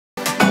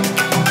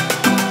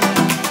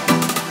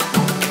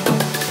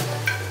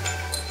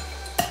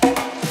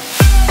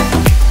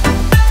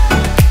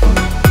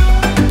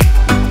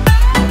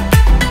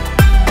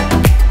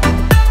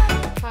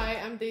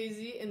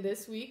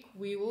week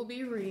we will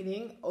be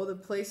reading Oh, the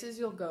Places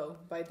You'll Go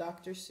by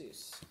Dr.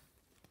 Seuss.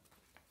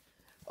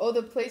 Oh,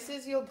 the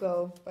Places You'll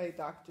Go by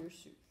Dr.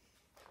 Seuss.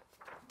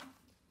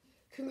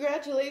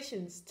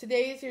 Congratulations!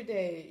 Today is your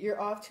day.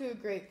 You're off to a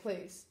great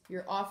place.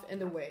 You're off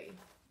and away.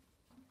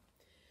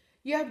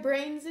 You have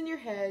brains in your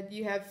head.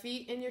 You have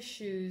feet in your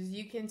shoes.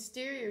 You can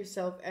steer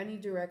yourself any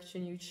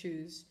direction you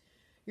choose.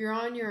 You're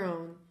on your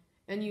own,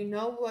 and you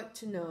know what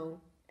to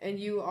know, and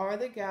you are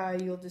the guy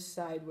you'll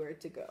decide where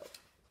to go.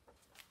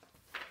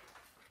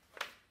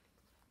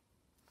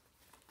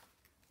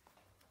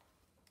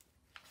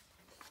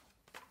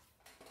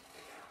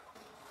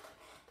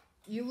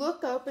 You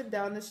look up and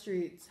down the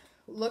streets,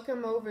 look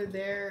 'em over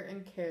there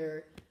and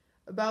care.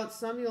 About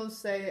some you'll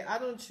say, I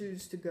don't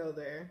choose to go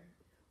there.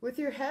 With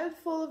your head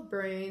full of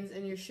brains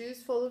and your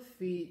shoes full of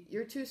feet,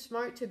 you're too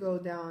smart to go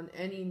down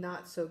any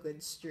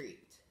not-so-good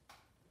street.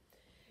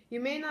 You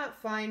may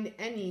not find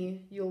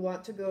any you'll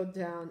want to go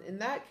down. In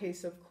that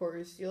case, of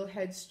course, you'll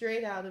head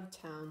straight out of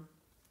town.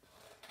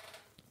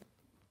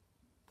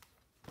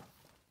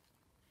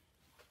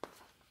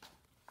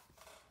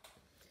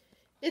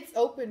 It's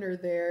opener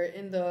there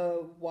in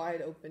the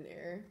wide open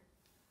air.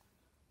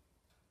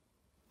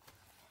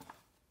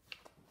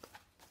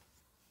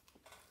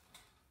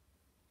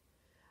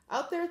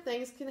 Out there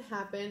things can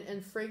happen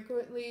and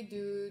frequently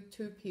do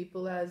to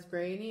people as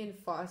brainy and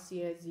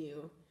fussy as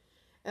you.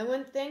 And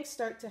when things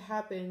start to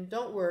happen,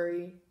 don't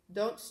worry,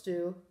 don't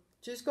stew,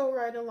 just go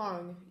right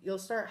along. You'll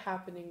start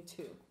happening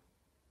too.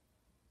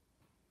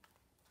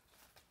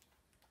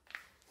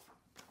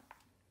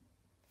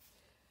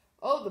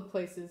 Oh, the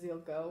places you'll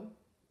go.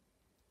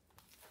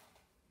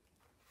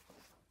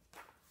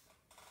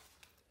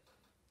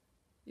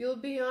 You'll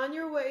be on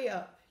your way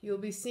up. You'll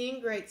be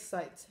seeing great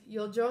sights.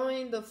 You'll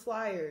join the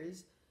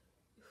flyers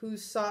who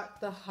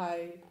sought the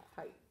high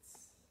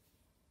heights.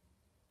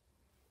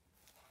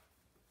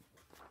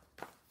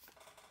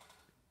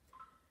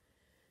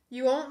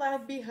 You won't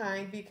lag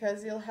behind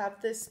because you'll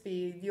have the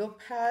speed. You'll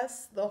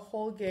pass the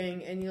whole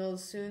gang and you'll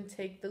soon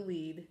take the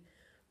lead.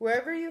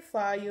 Wherever you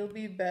fly, you'll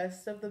be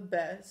best of the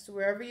best.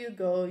 Wherever you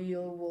go, you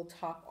will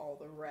top all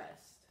the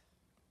rest.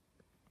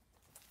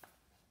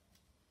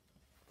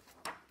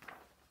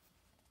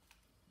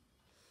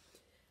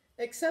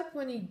 Except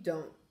when you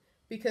don't,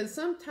 because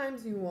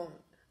sometimes you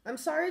won't. I'm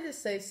sorry to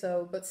say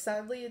so, but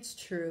sadly it's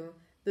true.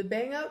 The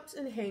bang-ups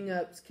and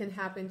hang-ups can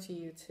happen to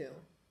you too.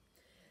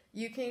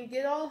 You can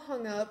get all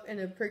hung up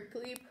in a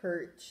prickly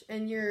perch,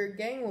 and your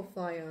gang will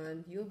fly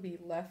on. You'll be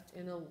left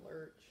in a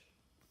lurch.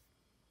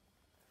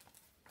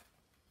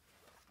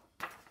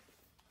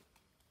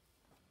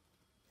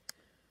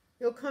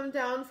 You'll come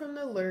down from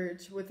the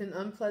lurch with an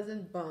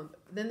unpleasant bump.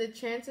 Then the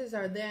chances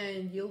are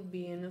then you'll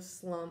be in a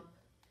slump.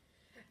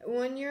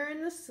 When you're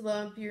in a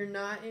slump, you're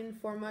not in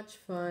for much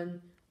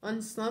fun.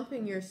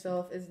 Unslumping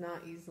yourself is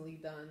not easily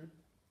done.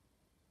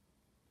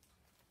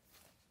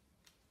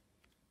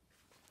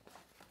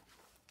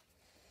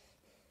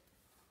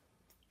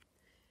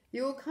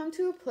 You will come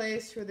to a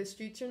place where the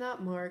streets are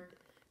not marked.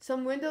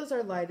 Some windows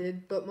are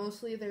lighted, but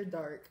mostly they're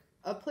dark.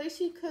 A place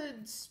you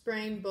could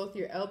sprain both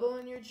your elbow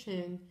and your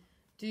chin.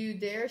 Do you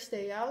dare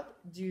stay out?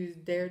 Do you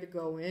dare to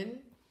go in?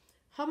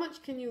 How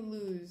much can you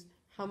lose?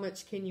 How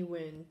much can you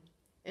win?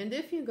 And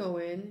if you go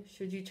in,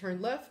 should you turn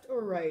left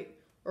or right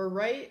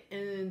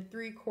and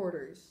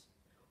 3/4,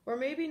 or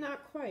maybe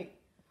not quite,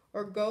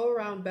 or go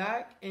around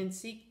back and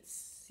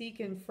seek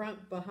in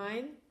front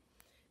behind?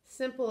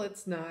 Simple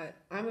it's not.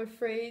 I'm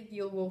afraid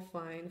you will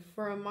find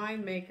for a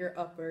mind maker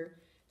upper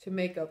to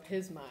make up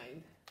his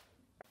mind.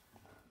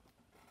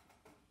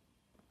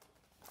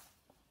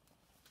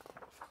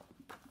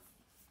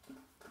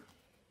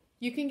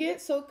 You can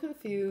get so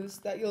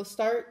confused that you'll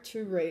start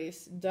to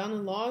race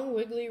down long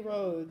wiggly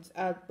roads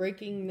at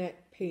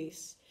breaking-neck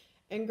pace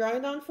and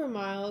grind on for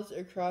miles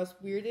across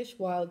weirdish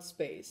wild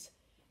space,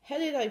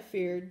 headed, I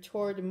feared,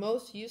 toward the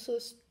most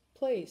useless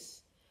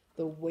place,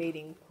 the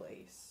waiting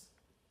place.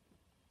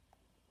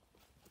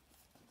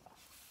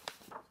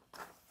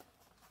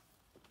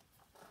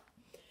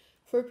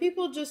 For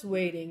people just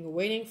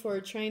waiting for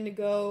a train to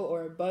go,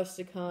 or a bus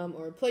to come,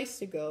 or a place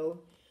to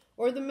go,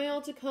 or the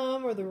mail to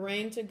come, or the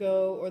rain to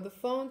go, or the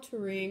phone to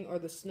ring, or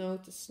the snow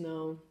to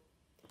snow.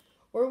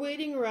 Or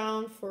waiting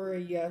around for a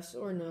yes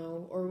or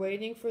no, or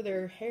waiting for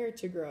their hair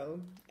to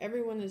grow.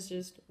 Everyone is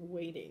just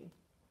waiting.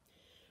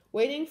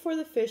 Waiting for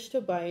the fish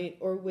to bite,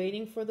 or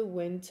waiting for the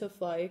wind to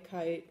fly a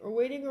kite, or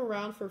waiting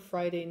around for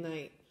Friday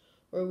night,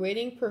 or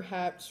waiting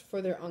perhaps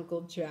for their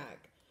Uncle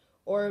Jack,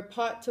 or a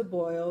pot to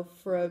boil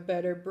for a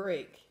better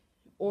break,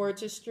 or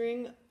a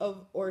string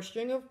of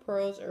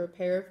pearls, or a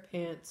pair of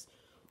pants,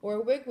 or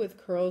a wig with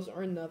curls,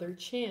 or another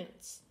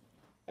chance.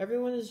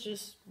 Everyone is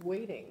just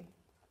waiting.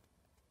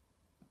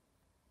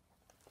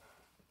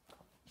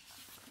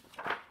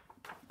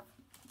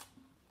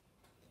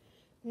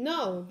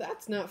 No,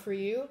 that's not for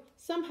you.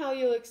 Somehow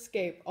you'll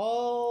escape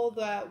all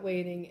that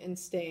waiting and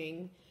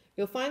staying.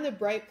 You'll find the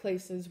bright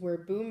places where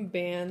boom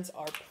bands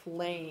are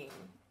playing.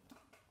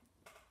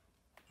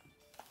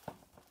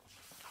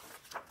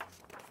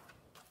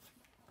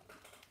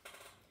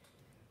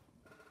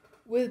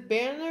 With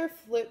banner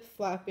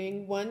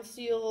flip-flapping, once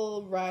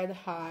you'll ride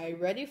high,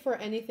 ready for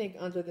anything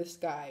under the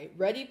sky.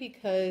 Ready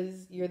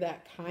because you're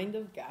that kind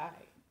of guy.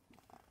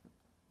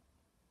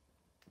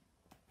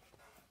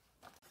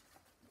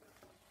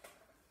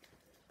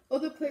 Oh,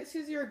 the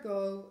places you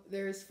go,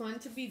 there is fun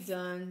to be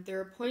done, there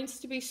are points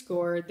to be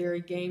scored, there are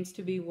games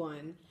to be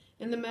won.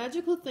 And the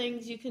magical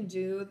things you can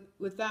do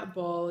with that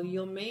ball,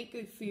 you'll make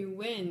a few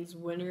wins,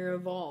 winner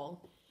of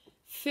all.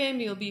 Fame,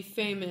 you'll be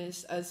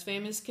famous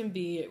can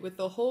be, with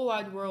the whole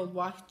wide world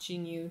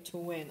watching you to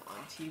win on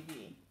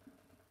TV.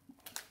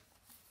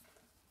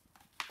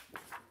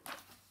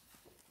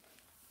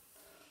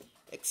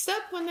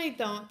 Except when they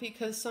don't,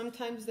 because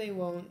sometimes they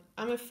won't.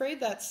 I'm afraid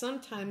that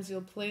sometimes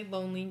you'll play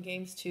lonely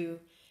games too.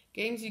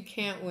 Games you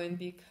can't win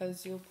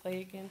because you'll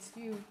play against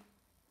you.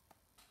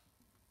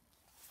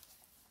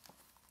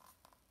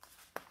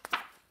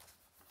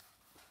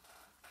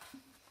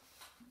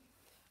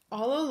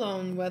 All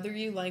alone, whether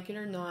you like it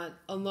or not,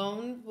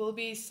 alone will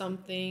be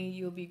something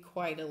you'll be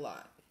quite a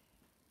lot.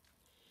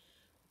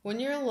 When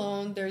you're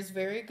alone, there's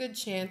very good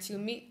chance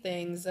you'll meet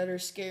things that are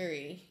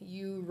scary,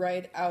 you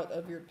right out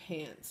of your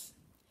pants.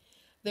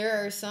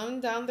 There are some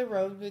down the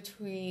road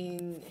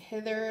between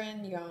hither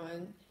and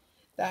yon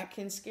that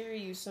can scare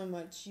you so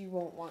much you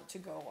won't want to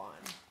go on.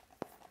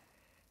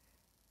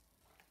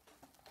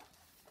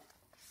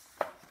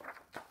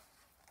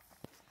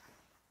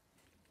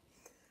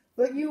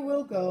 But you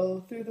will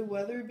go through the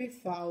weather be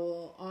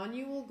foul, on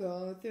you will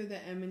go through the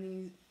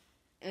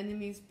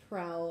enemy's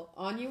prowl,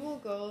 on you will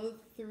go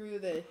through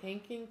the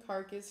hanking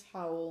carcass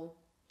howl,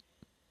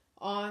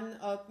 on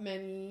up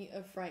many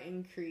a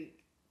frightened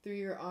creek, through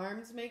your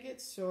arms may get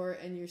sore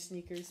and your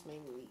sneakers may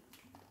leak.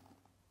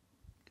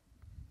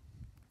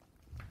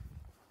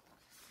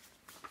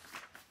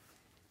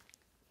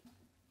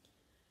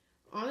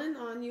 On and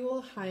on you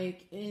will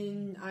hike,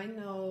 and I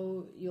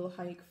know you'll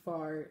hike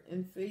far,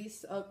 and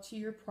face up to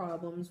your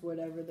problems,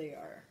 whatever they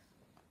are.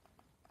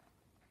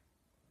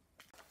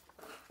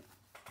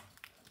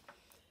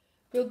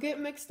 You'll get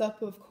mixed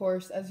up, of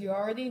course, as you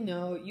already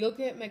know. You'll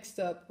get mixed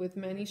up with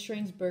many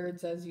strange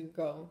birds as you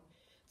go.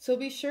 So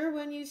be sure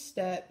when you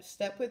step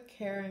with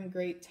care and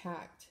great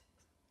tact.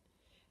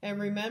 And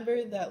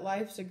remember that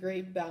life's a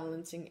great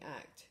balancing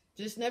act.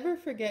 Just never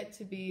forget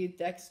to be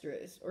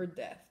dexterous or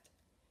deft.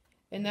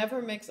 And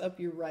never mix up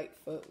your right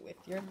foot with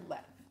your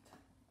left.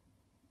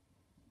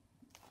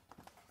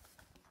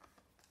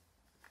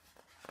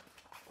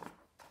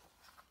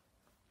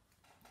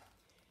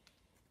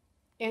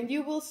 And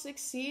you will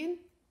succeed?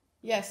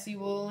 Yes, you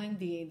will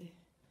indeed.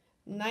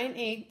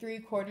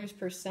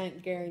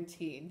 98.75%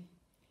 guaranteed.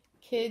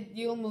 Kid,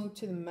 you'll move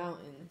to the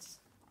mountains.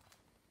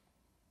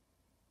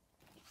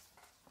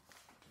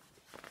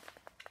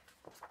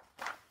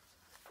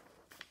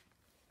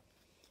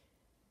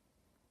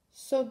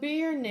 So be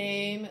your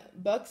name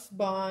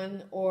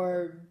Buxbon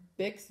or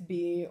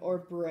Bixby or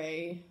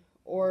Bray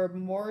or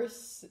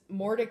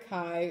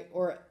Mordecai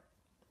or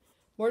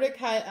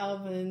Mordecai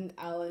Alvin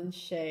Allen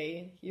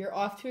Shea. You're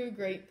off to a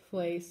great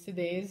place.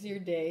 Today is your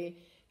day.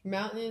 Your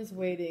mountain is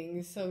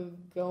waiting, so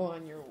go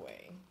on your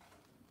way.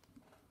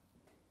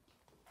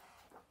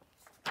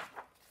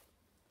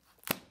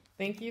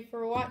 Thank you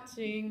for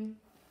watching.